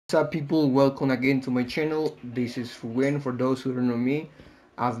What's up, people? Welcome again to my channel. This is Rubén. For those who don't know me,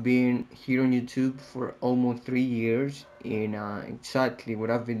 I've been here on YouTube for almost 3 years, and exactly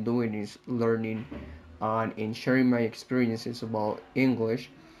what I've been doing is learning and sharing my experiences about English.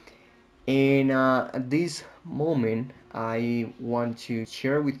 And at this moment, I want to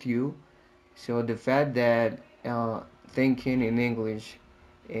share with you the fact that thinking in English,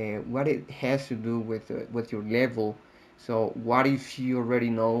 what it has to do with your level. So, what if you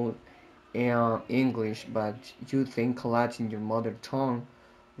already know English, but you think a lot in your mother tongue?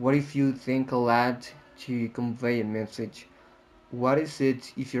 What if you think a lot to convey a message? What is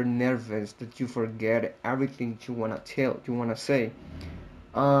it if you're nervous that you forget everything you wanna say?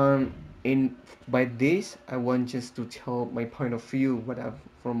 Um, and by this, I want just to tell my point of view, what I've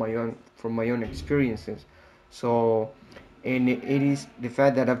from my own experiences. So, and it is the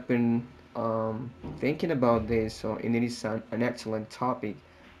fact that I've been thinking about this. So, and it is an excellent topic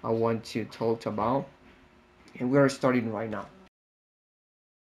I want to talk about, and we are starting right now.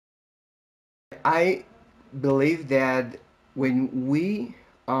 I believe that when we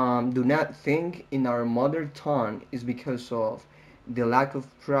do not think in our mother tongue is because of the lack of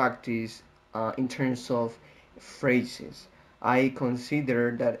practice in terms of phrases. I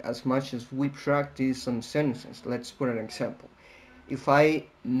consider that as much as we practice some sentences, let's put an example. If I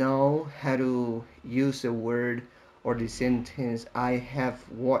know how to use a word or the sentence I have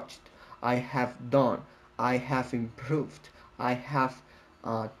watched, I have done, I have improved, I have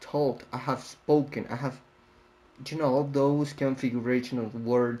told, I have spoken, I have, all those configuration of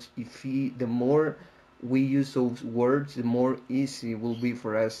words, the more we use those words, the more easy it will be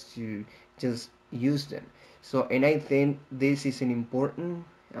for us to just use them. So, and I think this is an important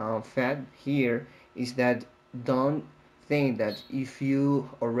fact here is that don't think that if you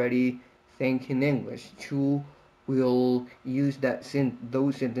already think in English, you will use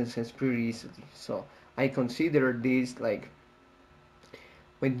those sentences pretty easily. So I consider this like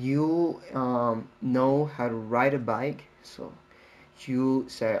when you know how to ride a bike, so you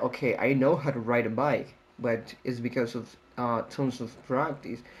say, okay, I know how to ride a bike, but it's because of tons of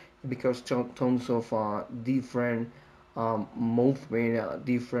practice, because tons of different movement,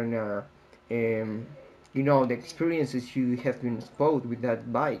 different, um, the experiences you have been exposed with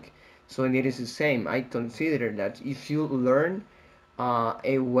that bike. So it is the same. I consider that if you learn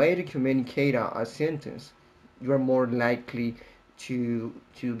a way to communicate a sentence, you are more likely to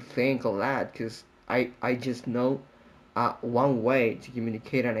think a lot because I just know one way to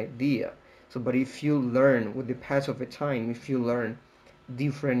communicate an idea. So, but if you learn with the pass of the time, if you learn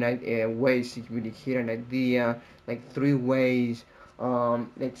different ways to communicate an idea, like 3 ways,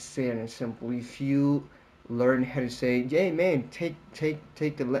 let's say an example. If you learn how to say, "Hey man, take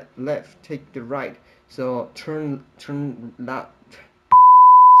the left, take the right," so turn left,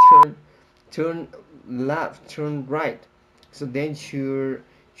 turn turn left, turn right. So then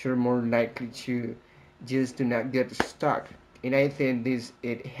you're more likely to just do not get stuck. And I think this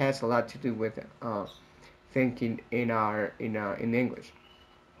it has a lot to do with thinking in English.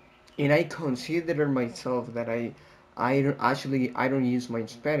 And I consider myself that I don't use my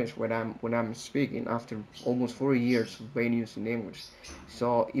Spanish when I'm speaking after almost 4 years of being using English.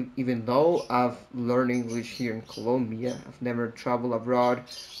 So even though I've learned English here in Colombia, I've never traveled abroad,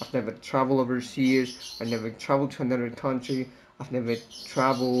 I've never traveled overseas, I've never traveled to another country, I've never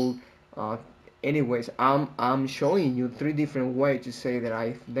traveled. Uh, anyways, I'm showing you 3 different ways to say that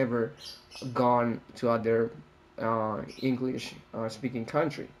I've never gone to other English speaking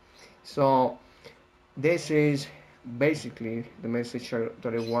country. So this is basically the message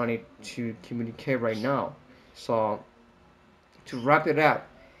that I wanted to communicate right now. So to wrap it up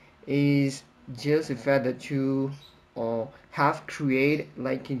is just the fact that you have created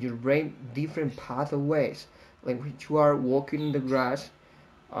like in your brain different pathways. Like when you are walking in the grass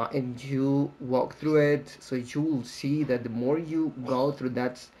and you walk through it, so you will see that the more you go through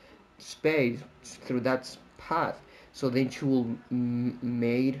that space, through that path, so then you will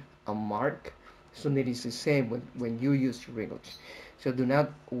made a mark. So it is the same when you use your English. So do not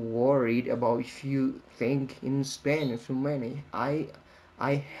worry about if you think in Spanish too many. I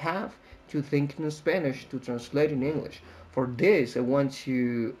have to think in Spanish to translate in English. For this, I want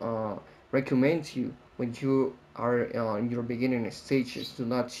to recommend you when you are in your beginning stages, do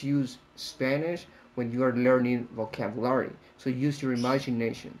not use Spanish when you are learning vocabulary. So use your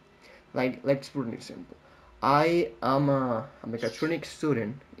imagination. Like let's put an example. I am a mechatronic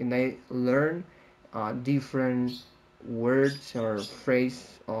student and I learn different words or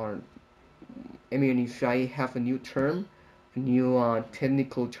phrase or I mean if I have a new term, a new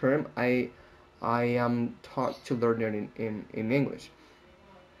technical term, I am taught to learn it in English.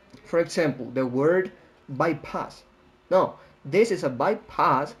 For example, the word bypass. No, this is a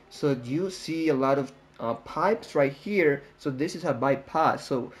bypass, so you see a lot of pipes right here, so this is a bypass.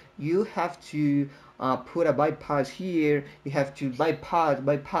 So you have to put a bypass here. You have to bypass.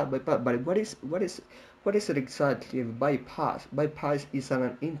 But what is it exactly? Bypass. Bypass is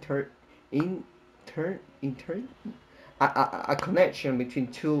an inter a connection between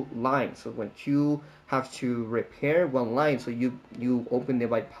two lines. So when you have to repair one line, so you open the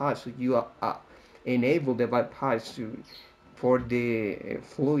bypass, so you enable the bypass to for the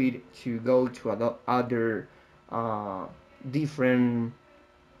fluid to go to other uh, different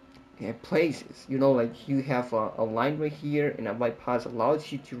places. You know, like you have a line right here, and a bypass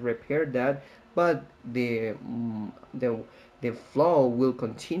allows you to repair that, but the flow will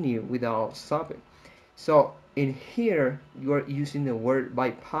continue without stopping. So in here, you are using the word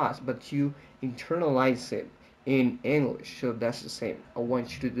bypass, but you internalize it in English. So that's the same. I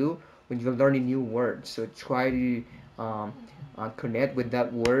want you to do when you're learning new words. So try to um, connect with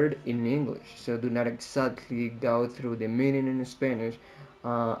that word in English. So do not exactly go through the meaning in Spanish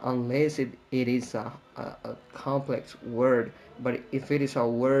unless it is a complex word. But if it is a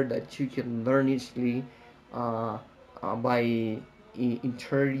word that you can learn easily uh, by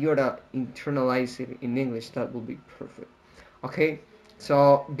internalize it in English, that will be perfect. Okay,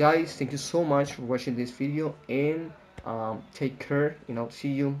 so guys, thank you so much for watching this video, and take care, see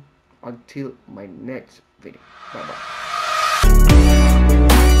you until my next video. Bye bye.